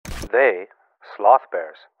They, sloth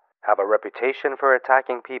bears, have a reputation for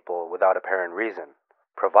attacking people without apparent reason,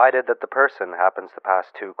 provided that the person happens to pass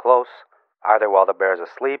too close, either while the bear is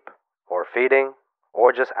asleep, or feeding,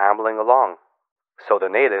 or just ambling along. So the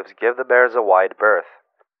natives give the bears a wide berth.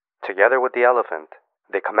 Together with the elephant,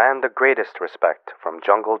 they command the greatest respect from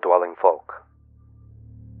jungle-dwelling folk.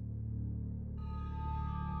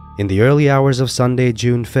 In the early hours of Sunday,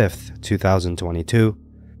 June 5th, 2022,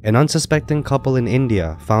 an unsuspecting couple in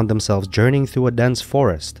India found themselves journeying through a dense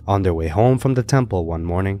forest on their way home from the temple one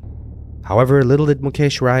morning. However, little did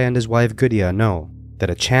Mukesh Rai and his wife Gudiya know that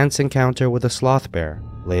a chance encounter with a sloth bear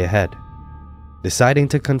lay ahead. Deciding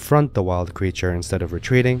to confront the wild creature instead of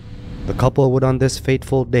retreating, the couple would on this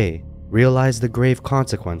fateful day realize the grave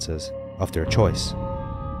consequences of their choice.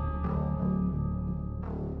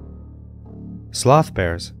 Sloth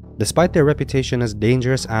bears, despite their reputation as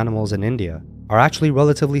dangerous animals in India, are actually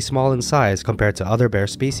relatively small in size compared to other bear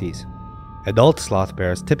species. Adult sloth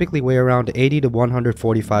bears typically weigh around 80 to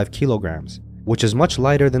 145 kilograms, which is much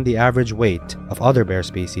lighter than the average weight of other bear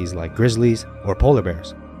species like grizzlies or polar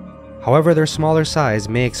bears. However, their smaller size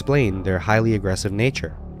may explain their highly aggressive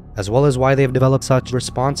nature, as well as why they have developed such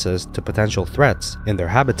responses to potential threats in their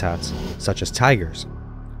habitats, such as tigers.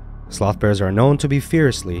 Sloth bears are known to be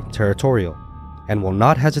fiercely territorial, and will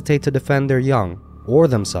not hesitate to defend their young or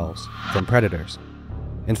themselves from predators.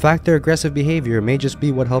 In fact, their aggressive behavior may just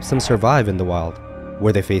be what helps them survive in the wild,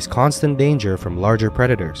 where they face constant danger from larger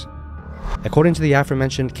predators. According to the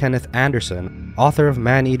aforementioned Kenneth Anderson, author of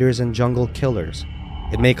Man-Eaters and Jungle Killers,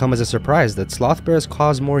 it may come as a surprise that sloth bears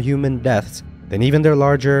cause more human deaths than even their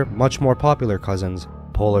larger, much more popular cousins,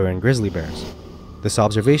 polar and grizzly bears. This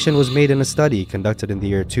observation was made in a study conducted in the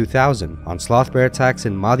year 2000 on sloth bear attacks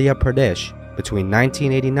in Madhya Pradesh between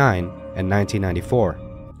 1989 and 1994.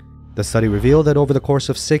 The study revealed that over the course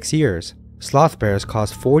of 6 years, sloth bears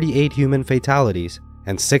caused 48 human fatalities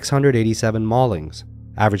and 687 maulings,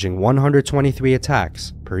 averaging 123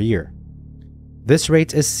 attacks per year. This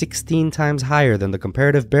rate is 16 times higher than the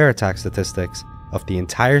comparative bear attack statistics of the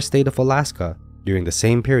entire state of Alaska during the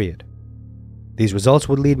same period. These results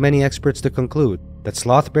would lead many experts to conclude that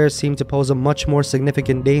sloth bears seem to pose a much more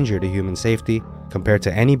significant danger to human safety compared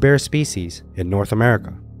to any bear species in North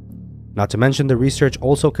America. Not to mention, the research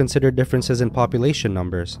also considered differences in population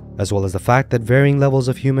numbers, as well as the fact that varying levels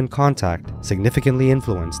of human contact significantly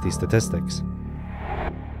influence these statistics.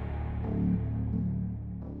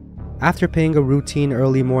 After paying a routine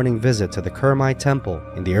early morning visit to the Khermai Temple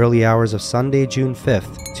in the early hours of Sunday, June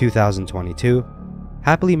 5th, 2022,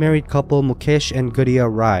 happily married couple Mukesh and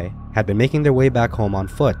Gudiya Rai had been making their way back home on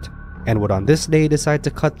foot, and would on this day decide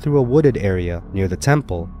to cut through a wooded area near the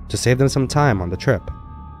temple to save them some time on the trip.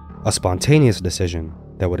 A spontaneous decision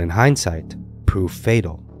that would in hindsight prove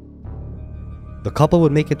fatal. The couple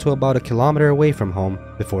would make it to about 1 kilometer away from home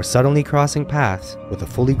before suddenly crossing paths with a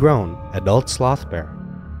fully grown adult sloth bear,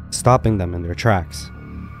 stopping them in their tracks.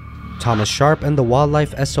 Thomas Sharp and the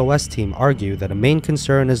Wildlife SOS team argue that a main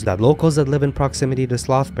concern is that locals that live in proximity to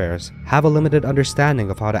sloth bears have a limited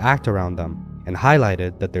understanding of how to act around them, and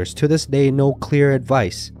highlighted that there's to this day no clear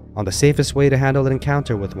advice on the safest way to handle an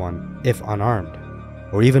encounter with one if unarmed,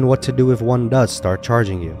 or even what to do if one does start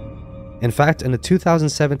charging you. In fact, in a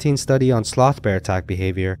 2017 study on sloth bear attack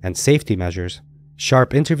behavior and safety measures,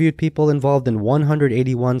 Sharp interviewed people involved in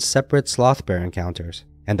 181 separate sloth bear encounters,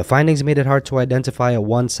 and the findings made it hard to identify a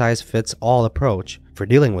one-size-fits-all approach for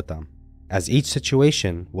dealing with them, as each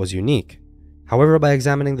situation was unique. However, by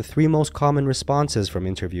examining the 3 most common responses from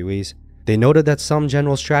interviewees, they noted that some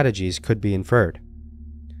general strategies could be inferred.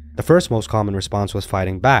 The first most common response was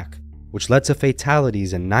fighting back, which led to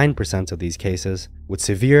fatalities in 9% of these cases, with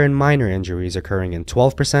severe and minor injuries occurring in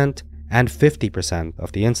 12% and 50%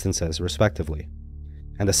 of the instances, respectively.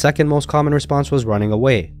 And the second most common response was running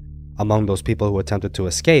away. Among those people who attempted to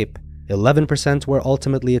escape, 11% were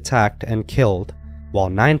ultimately attacked and killed, while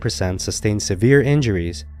 9% sustained severe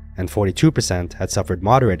injuries and 42% had suffered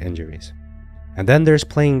moderate injuries. And then there's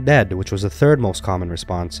playing dead, which was the third most common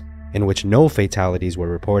response, in which no fatalities were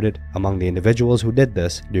reported among the individuals who did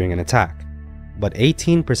this during an attack. But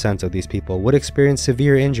 18% of these people would experience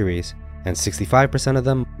severe injuries, and 65% of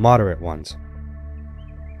them moderate ones.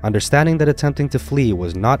 Understanding that attempting to flee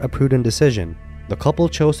was not a prudent decision, the couple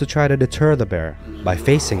chose to try to deter the bear by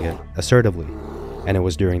facing it assertively, and it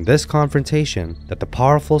was during this confrontation that the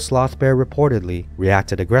powerful sloth bear reportedly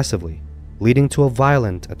reacted aggressively, leading to a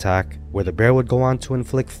violent attack where the bear would go on to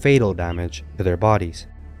inflict fatal damage to their bodies.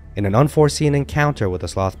 In an unforeseen encounter with a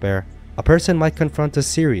sloth bear, a person might confront a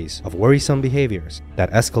series of worrisome behaviors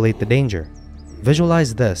that escalate the danger.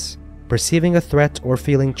 Visualize this: perceiving a threat or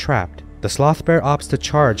feeling trapped, The sloth bear opts to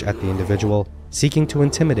charge at the individual, seeking to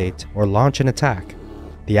intimidate or launch an attack.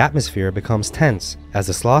 The atmosphere becomes tense as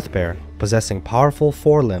the sloth bear, possessing powerful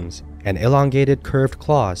forelimbs and elongated curved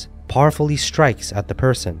claws, powerfully strikes at the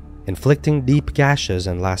person, inflicting deep gashes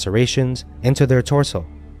and lacerations into their torso,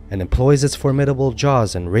 and employs its formidable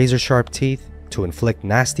jaws and razor-sharp teeth to inflict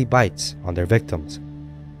nasty bites on their victims.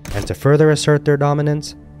 And to further assert their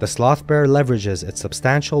dominance, the sloth bear leverages its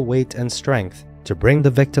substantial weight and strength to bring the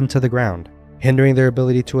victim to the ground, hindering their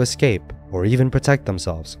ability to escape or even protect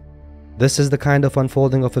themselves. This is the kind of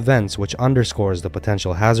unfolding of events which underscores the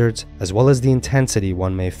potential hazards as well as the intensity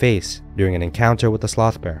one may face during an encounter with the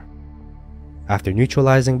sloth bear. After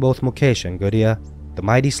neutralizing both Mukesh and Gudiya, the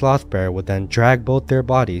mighty sloth bear would then drag both their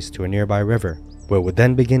bodies to a nearby river, where it would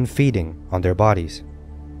then begin feeding on their bodies.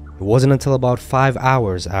 It wasn't until about 5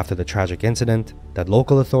 hours after the tragic incident that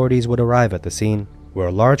local authorities would arrive at the scene, where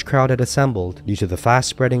a large crowd had assembled due to the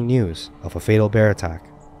fast-spreading news of a fatal bear attack.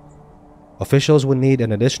 Officials would need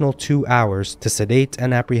an additional 2 hours to sedate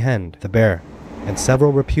and apprehend the bear, and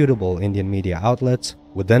several reputable Indian media outlets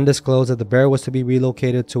would then disclose that the bear was to be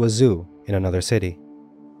relocated to a zoo in another city.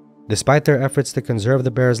 Despite their efforts to conserve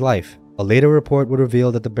the bear's life, a later report would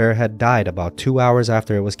reveal that the bear had died about 2 hours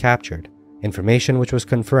after it was captured, information which was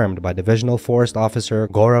confirmed by Divisional Forest Officer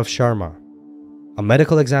Gaurav Sharma. A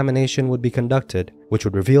medical examination would be conducted which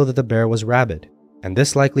would reveal that the bear was rabid, and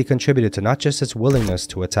this likely contributed to not just its willingness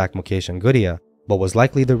to attack Mukesh and Gudiya, but was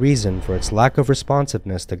likely the reason for its lack of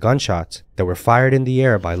responsiveness to gunshots that were fired in the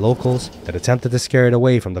air by locals that attempted to scare it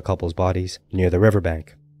away from the couple's bodies near the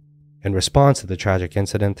riverbank. In response to the tragic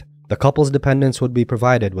incident, the couple's dependents would be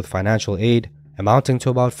provided with financial aid amounting to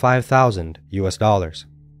about $5,000,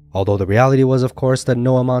 although the reality was of course that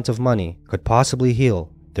no amount of money could possibly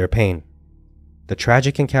heal their pain. The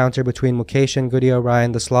tragic encounter between Mukesh and Gudiya Rai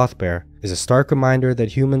and the sloth bear is a stark reminder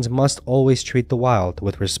that humans must always treat the wild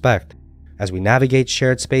with respect. As we navigate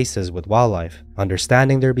shared spaces with wildlife,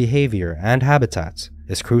 understanding their behavior and habitats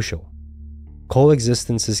is crucial.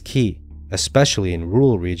 Coexistence is key, especially in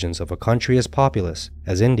rural regions of a country as populous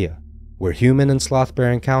as India, where human and sloth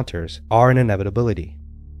bear encounters are an inevitability.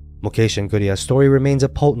 Mukesh and Gudiya's story remains a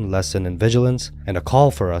potent lesson in vigilance and a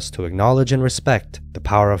call for us to acknowledge and respect the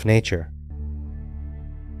power of nature.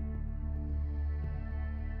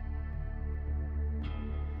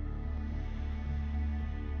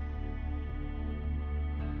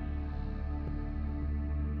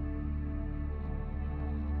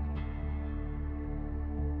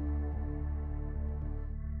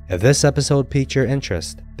 If this episode piqued your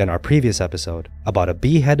interest, then our previous episode about a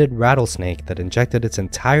bee-headed rattlesnake that injected its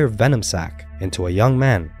entire venom sac into a young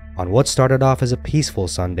man on what started off as a peaceful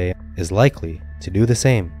Sunday is likely to do the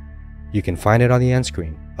same. You can find it on the end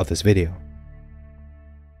screen of this video.